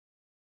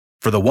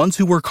For the ones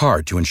who work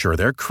hard to ensure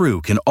their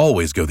crew can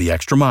always go the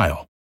extra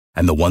mile,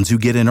 and the ones who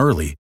get in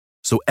early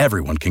so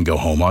everyone can go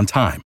home on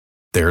time,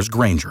 there's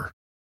Grainger,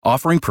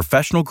 offering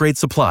professional-grade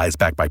supplies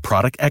backed by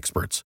product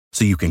experts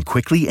so you can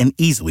quickly and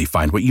easily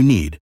find what you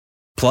need.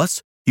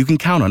 Plus, you can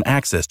count on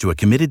access to a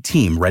committed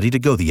team ready to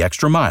go the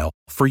extra mile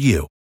for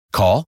you.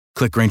 Call,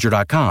 click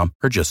Grainger.com,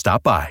 or just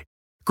stop by.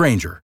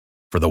 Grainger,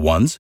 for the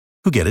ones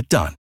who get it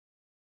done.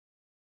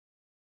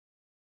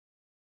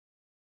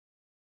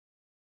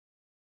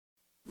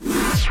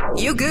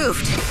 You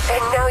goofed,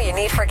 and now you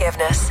need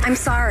forgiveness. I'm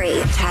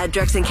sorry. Tad,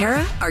 Drex, and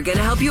Kara are going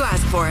to help you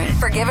ask for it.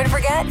 Forgive and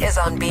Forget is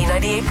on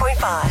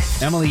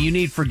B98.5. Emily, you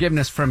need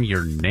forgiveness from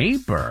your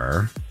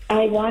neighbor.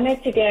 I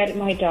wanted to get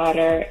my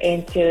daughter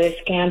into this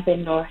camp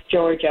in North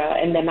Georgia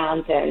in the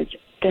mountains.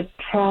 The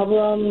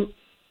problem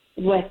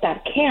with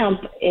that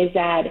camp is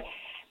that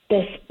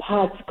the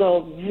spots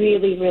go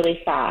really, really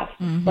fast.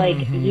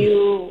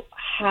 You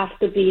have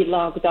to be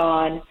logged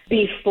on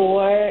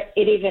before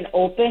it even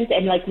opens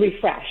and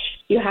refresh.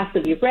 You have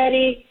to be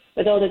ready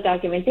with all the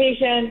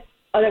documentation.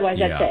 Otherwise,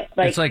 that's it.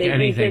 It's like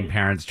anything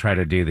parents try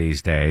to do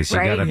these days. You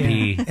gotta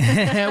be, you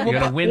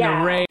gotta win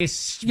the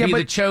race, be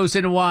the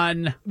chosen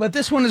one. But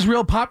this one is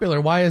real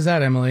popular. Why is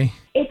that, Emily?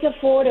 It's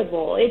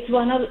affordable. It's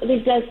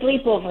a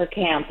sleepover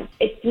camp.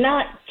 It's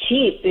not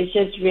cheap. It's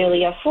just really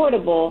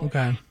affordable.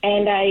 Okay.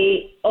 And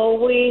I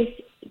always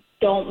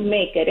don't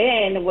make it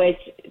in, which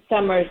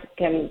summers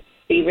can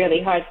be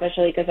really hard,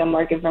 especially because I'm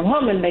working from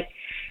home. And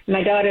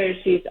my daughter,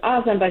 she's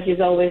awesome, but she's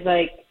always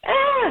like,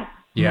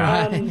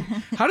 Yeah.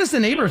 How does the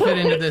neighbor fit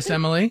into this,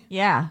 Emily?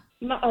 Yeah.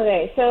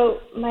 Okay, so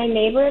my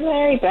neighbor,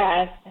 Mary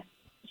Beth,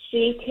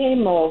 she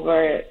came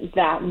over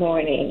that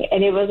morning,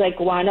 and it was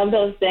one of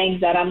those things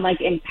that I'm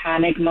in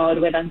panic mode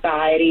with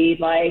anxiety,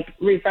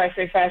 refresh,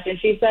 and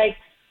she's like,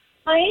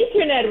 my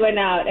internet went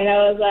out, and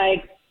I was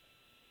like,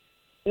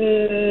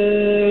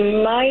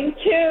 mine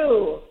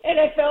too, and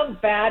I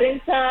felt bad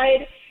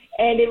inside,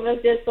 and it was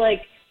just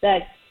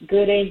that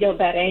good angel,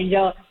 bad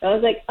angel. I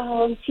was like,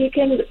 she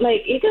can,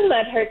 you can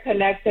let her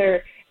connect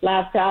her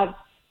laptop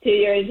to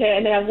your internet.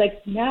 And I was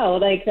like, no,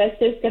 that's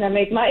just going to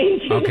make my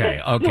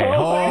internet. Okay.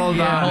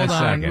 Hold on a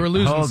second. We're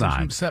losing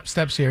some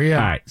steps here, yeah.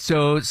 All right.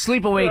 So,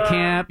 sleepaway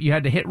camp, you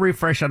had to hit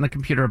refresh on the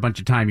computer a bunch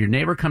of time. Your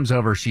neighbor comes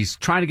over. She's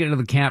trying to get into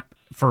the camp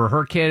for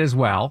her kid as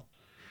well.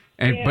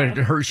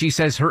 But she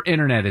says her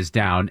internet is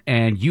down.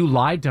 And you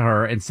lied to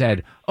her and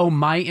said, oh,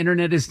 my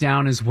internet is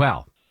down as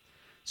well.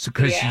 So,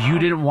 because you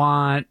didn't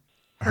want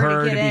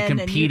her to be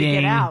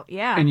competing,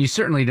 and you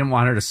certainly didn't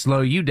want her to slow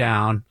you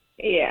down.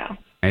 Yeah.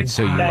 And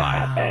so you lied.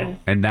 Happened.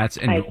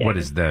 And what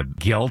is the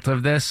guilt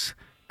of this?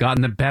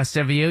 Gotten the best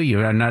of you?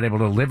 You are not able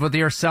to live with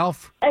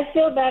yourself? I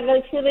feel bad.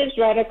 She lives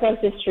right across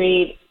the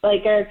street.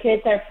 Our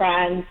kids are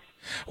friends.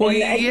 Well,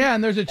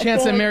 and there's a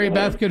chance that Mary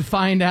Beth could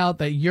find out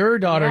that your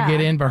daughter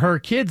get in, but her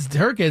kids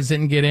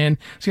didn't get in.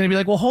 She's going to be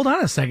like, well, hold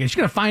on a second. She's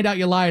going to find out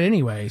you lied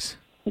anyways.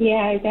 Yeah,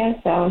 I guess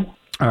so.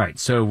 All right,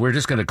 so we're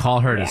just going to call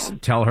her to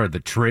tell her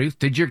the truth.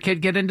 Did your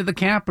kid get into the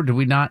camp, or did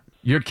we not?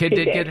 Your kid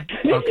did get it?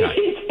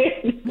 Okay.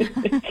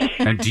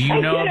 And do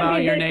you know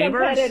about your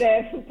neighbors?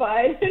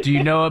 Do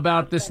you know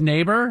about this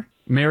neighbor,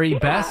 Mary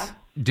Beth?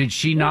 Did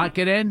she not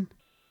get in?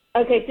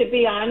 Okay, to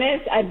be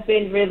honest, I've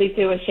been really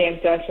too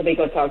ashamed to actually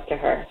go talk to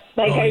her.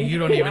 You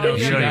don't even know.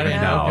 You don't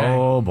even know. Okay.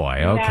 Oh, boy.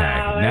 Okay.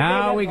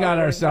 Now we got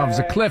ourselves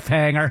a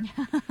cliffhanger.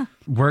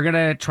 We're going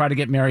to try to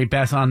get Mary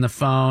Beth on the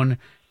phone,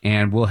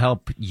 and we'll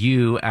help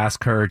you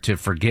ask her to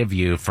forgive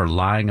you for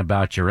lying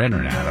about your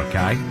internet,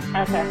 okay?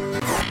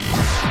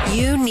 Okay.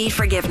 You need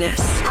forgiveness.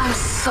 I'm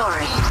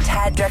sorry.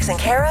 Tad, Drex, and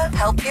Kara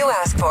help you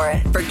ask for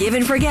it. Forgive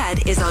and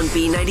Forget is on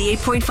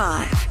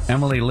B98.5.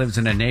 Emily lives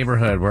in a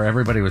neighborhood where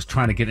everybody was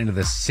trying to get into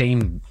the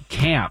same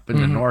camp in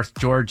the North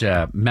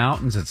Georgia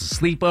mountains. It's a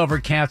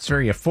sleepover camp. It's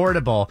very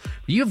affordable.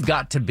 You've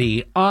got to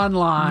be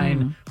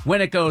online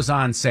when it goes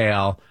on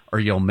sale or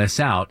you'll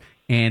miss out.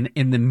 And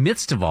in the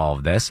midst of all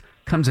of this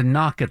comes a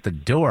knock at the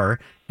door.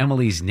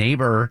 Emily's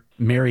neighbor,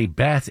 Mary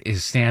Beth,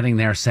 is standing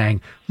there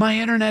saying, my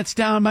internet's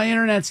down, my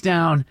internet's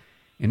down.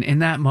 And in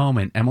that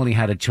moment, Emily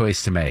had a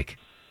choice to make.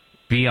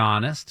 Be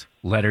honest,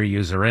 let her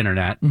use her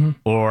internet,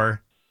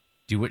 or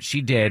do what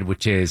she did,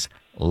 which is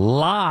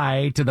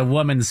lie to the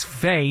woman's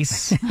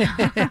face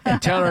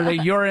and tell her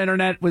that your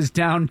internet was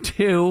down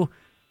too.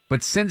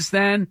 But since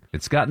then,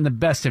 it's gotten the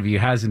best of you,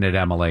 hasn't it,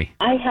 Emily?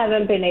 I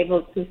haven't been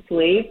able to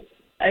sleep.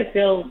 I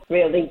feel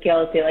really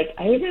guilty.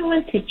 I even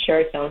went to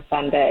church on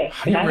Sunday,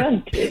 and I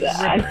don't do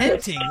that.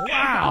 Repenting.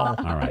 Wow.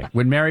 All right.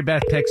 When Mary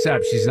Beth picks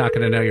up, she's not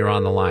going to know you're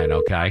on the line,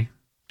 okay?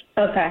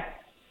 Okay.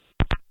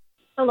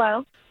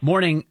 Hello.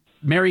 Morning,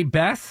 Mary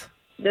Beth.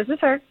 This is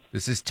her.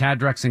 This is Tad,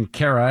 Drex, and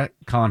Kara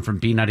calling from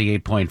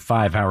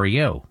B98.5. How are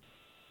you?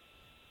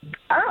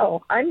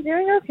 Oh, I'm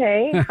doing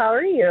okay. How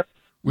are you?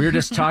 We were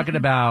just talking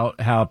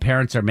about how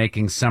parents are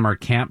making summer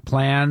camp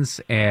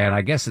plans, and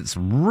I guess it's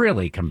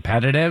really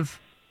competitive.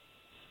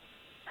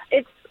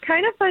 It's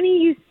kind of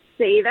funny you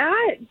say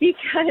that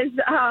because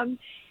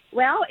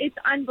Well, it's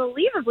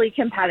unbelievably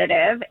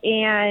competitive,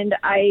 and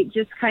I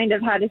just kind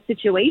of had a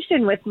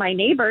situation with my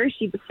neighbor.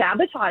 She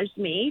sabotaged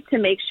me to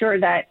make sure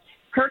that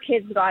her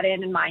kids got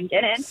in and mine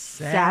didn't.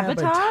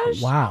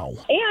 Sabotage? Wow.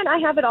 And I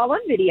have it all on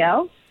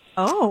video.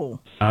 Oh.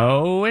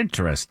 Oh,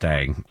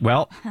 interesting.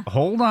 Well,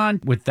 hold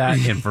on with that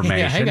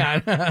information. Yeah,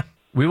 hang on.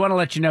 We want to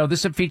let you know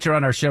this is a feature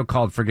on our show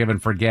called Forgive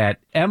and Forget.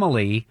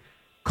 Emily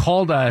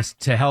called us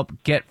to help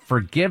get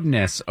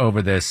forgiveness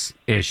over this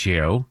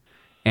issue,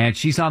 and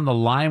she's on the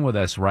line with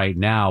us right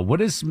now.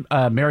 What is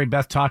Mary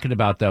Beth talking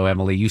about, though,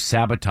 Emily? You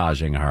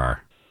sabotaging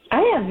her?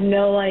 I have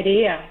no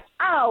idea.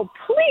 Oh,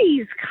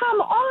 please,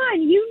 come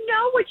on. You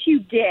know what you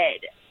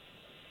did.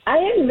 I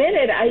admit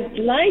it. I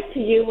lied to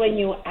you when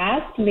you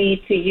asked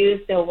me to use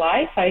the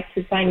Wi-Fi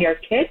to sign your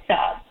kids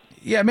up.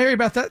 Yeah, Mary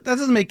Beth, that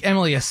doesn't make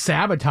Emily a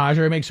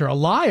sabotager. It makes her a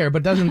liar,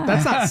 but that's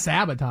not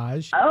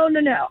sabotage. Oh,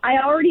 no. I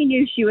already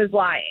knew she was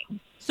lying.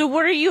 So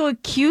what are you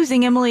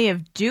accusing Emily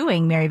of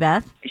doing, Mary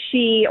Beth?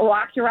 She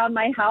walked around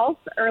my house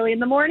early in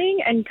the morning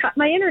and cut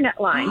my internet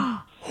line.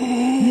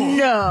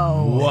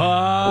 No. What?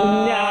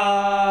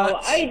 No,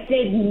 I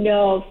did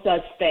no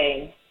such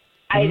thing.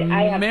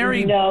 I have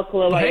no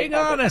clue. Hang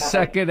on a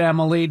second,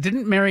 Emily.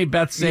 Didn't Mary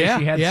Beth say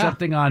she had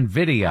something on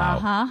video?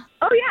 Uh-huh.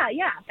 Oh,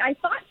 yeah. I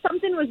thought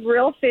something was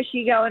real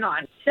fishy going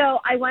on. So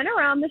I went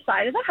around the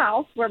side of the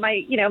house where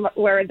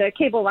where the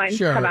cable lines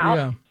come out.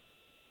 Yeah.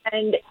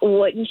 And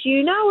wouldn't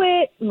you know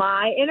it,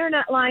 my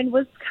internet line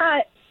was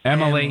cut.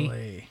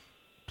 Emily,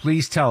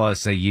 please tell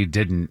us that you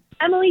didn't.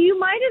 Emily, you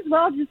might as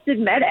well just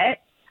admit it.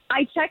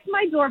 I checked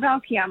my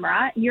doorbell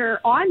camera. You're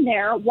on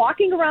there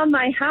walking around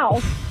my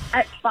house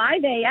at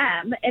 5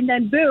 a.m. and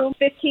then boom,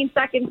 15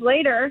 seconds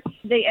later,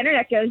 the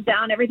internet goes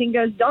down. Everything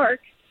goes dark.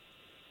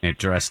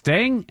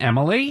 Interesting.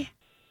 Emily?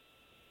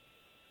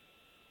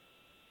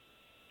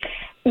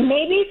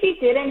 Maybe if you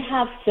didn't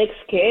have 6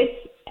 kids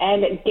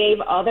and gave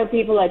other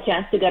people a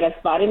chance to get a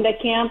spot in the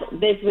camp,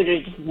 this would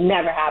have just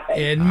never happened.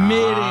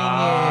 Admitting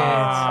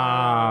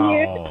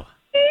Oh.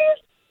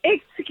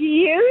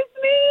 Excuse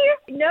me?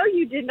 No,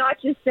 you did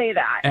not just say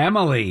that.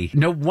 Emily,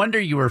 no wonder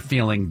you were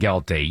feeling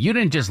guilty. You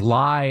didn't just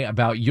lie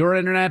about your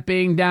internet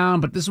being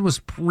down, but this was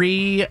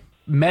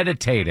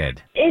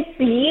premeditated. It's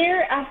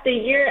year after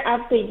year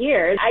after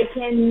year. I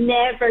can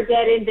never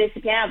get in this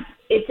camp.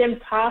 It's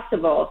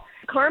impossible.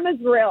 Karma's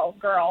real,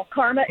 girl.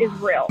 Karma is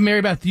real. it.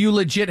 Mary Beth, do you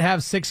legit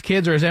have 6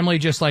 kids, or is Emily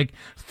just like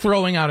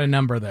throwing out a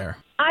number there?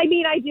 I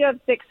mean, I do have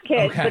 6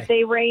 kids, Okay. but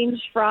they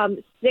range from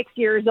 6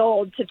 years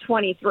old to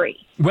 23.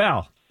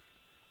 Well,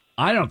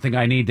 I don't think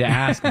I need to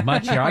ask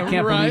much here. I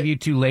can't Right. believe you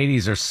two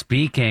ladies are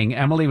speaking.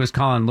 Emily was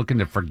calling looking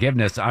to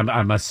forgiveness.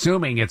 I'm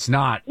assuming it's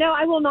not. No,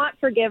 I will not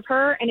forgive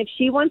her. And if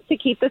she wants to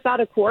keep this out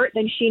of court,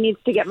 then she needs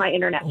to get my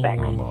internet fixed.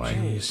 Oh, boy.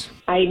 Jeez.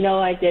 I know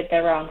I did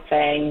the wrong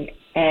thing,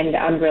 and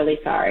I'm really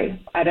sorry.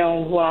 I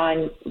don't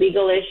want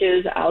legal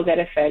issues. I'll get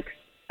it fixed.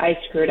 I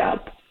screwed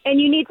up. And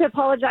you need to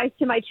apologize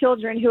to my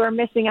children who are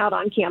missing out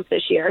on camp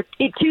this year,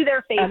 to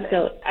their faces.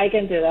 Absolutely. I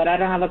can do that. I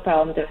don't have a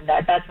problem doing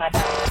that. That's my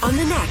bad. On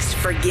the next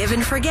Forgive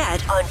and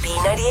Forget on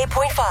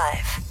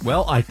B98.5.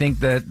 Well, I think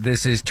that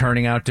this is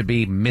turning out to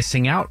be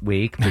missing out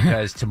week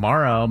because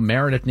tomorrow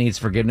Meredith needs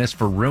forgiveness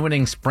for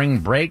ruining spring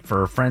break for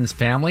her friend's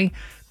family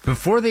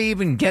before they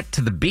even get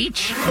to the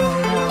beach.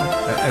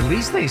 At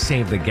least they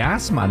save the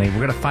gas money. We're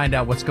going to find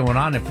out what's going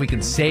on if we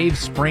can save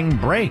spring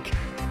break.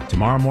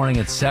 Tomorrow morning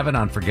at 7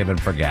 on Forgive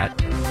and Forget.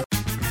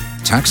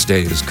 Tax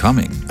day is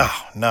coming.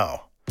 Oh,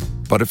 no.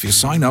 But if you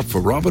sign up for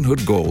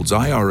Robinhood Gold's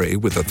IRA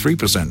with a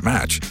 3%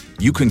 match,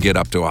 you can get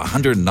up to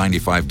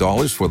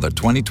 $195 for the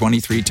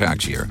 2023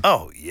 tax year.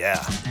 Oh, yeah.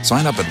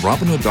 Sign up at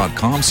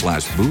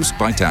Robinhood.com/boost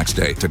by tax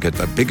day to get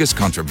the biggest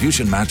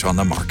contribution match on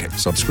the market.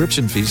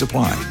 Subscription fees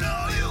apply.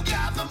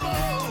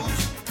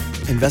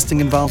 Investing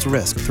involves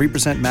risk.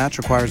 3% match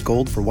requires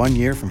gold for 1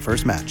 year from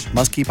first match.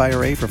 Must keep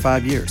IRA for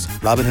 5 years.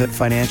 Robinhood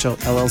Financial,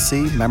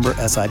 LLC, member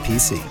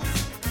SIPC.